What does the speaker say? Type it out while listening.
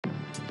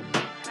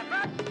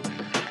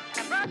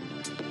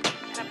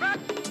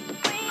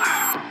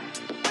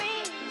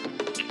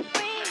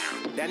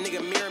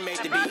nigga Mirror made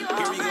the beat.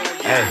 Here we go again.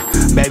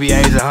 Hey, baby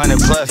A's 100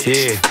 plus,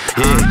 yeah,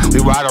 yeah. We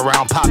ride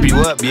around, pop you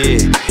up, yeah,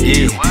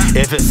 yeah.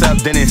 If it's up,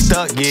 then it's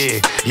stuck, yeah,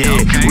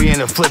 yeah. We in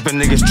the flipping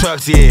niggas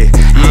trucks, yeah,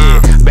 yeah.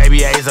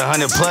 Baby A's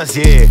 100 plus,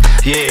 yeah,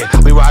 yeah.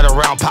 We ride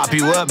around, pop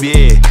you up,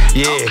 yeah,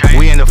 yeah.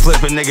 We in the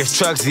flipping niggas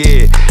trucks,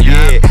 yeah,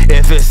 yeah.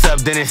 If it's up,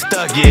 then it's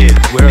stuck, yeah.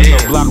 We heard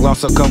the block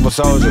lost a couple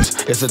soldiers.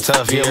 It's a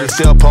tough year. We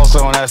still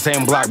posted on that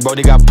same block,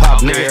 Brody got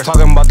popped there.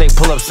 Talking about they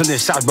pull up, sending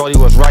shots, Brody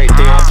was right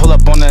there. Pull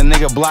up on that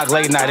nigga block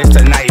late night, it's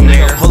a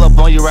nightmare. Pull up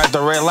on you at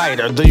the red light,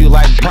 or do you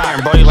like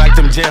prime? Bro, you like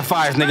them Gen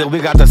 5s, nigga, we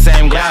got the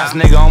same glass.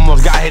 Nigga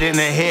almost got hit in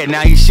the head,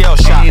 now he shell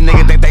shot. Any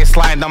nigga think they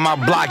sliding on my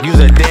block, use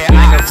a dead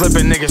nigga.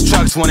 Flipping niggas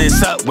trucks when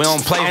it's up, we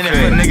don't play. And if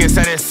a nigga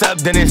said it's up,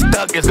 then it's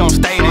stuck, it's gon'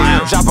 stay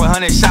there. Drop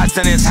 100 shots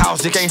in his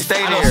house, you can't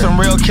stay there. Some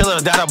real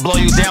killers that'll blow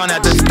you down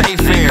at the state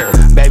fair.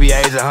 Baby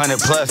A's 100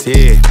 plus,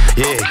 yeah,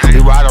 yeah. We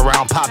ride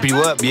around, pop you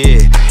up,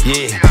 yeah,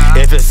 yeah.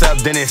 If it's up,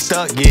 then it's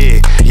stuck,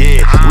 yeah,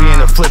 yeah. We in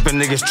the flipping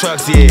niggas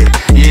trucks, yeah,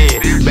 yeah.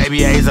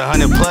 Baby A's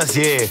 100 plus,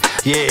 yeah,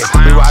 yeah.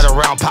 We ride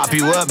around, pop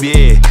you up,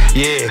 yeah,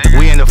 yeah.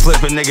 We in the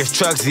flipping niggas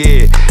trucks,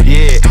 yeah,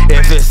 yeah.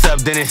 If it's up,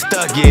 then it's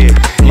stuck, yeah.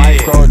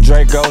 Micro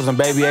Dracos and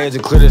Baby A's to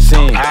clear the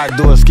scene. I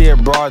do a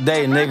skit broad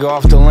day, nigga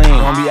off the lean.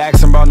 Don't be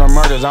asking about no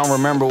murders, I don't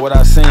remember what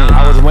I seen.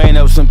 I was weighing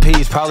up some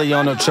peas, probably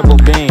on a triple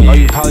beam. Oh,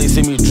 you probably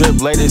see me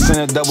drip, latest in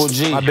a double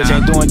G. My bitch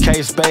ain't doing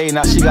K-Spade,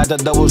 now she got the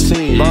double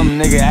C. Bum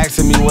nigga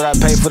asking me what I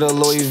pay for the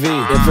Louis V.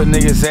 If a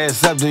nigga says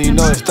it's up, then you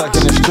know it's stuck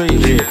in the street.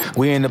 Yeah,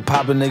 we in the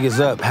popping niggas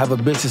up, have a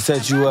bitch to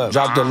set you up.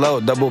 Drop the low,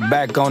 double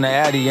back on the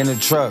Addy in the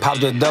truck. Pop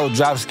the dough,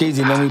 drop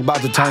skeezy, then we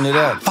bout to turn it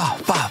up.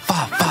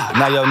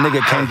 Now your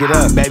nigga can't get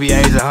up. Baby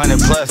A's 100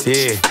 plus,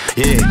 yeah,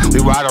 yeah. We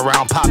ride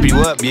around, pop you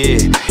up, yeah,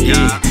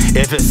 yeah.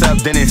 If it's up,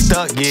 then it's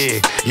stuck,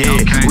 yeah,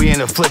 yeah. We in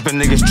the flipping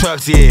niggas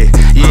trucks, yeah,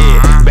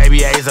 yeah.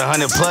 Baby A's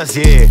 100 plus,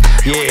 yeah,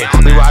 yeah.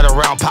 We ride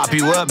around, pop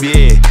you up,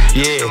 yeah,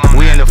 yeah.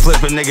 We in the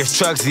flipping niggas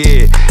trucks,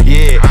 yeah,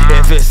 yeah.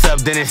 If it's up,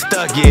 then it's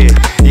stuck, yeah,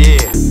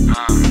 yeah. Still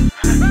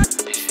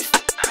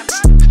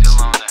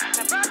on that,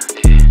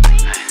 yeah.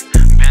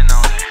 Been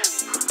on that,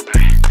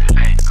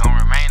 hey, gon'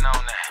 remain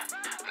on that,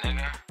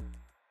 nigga.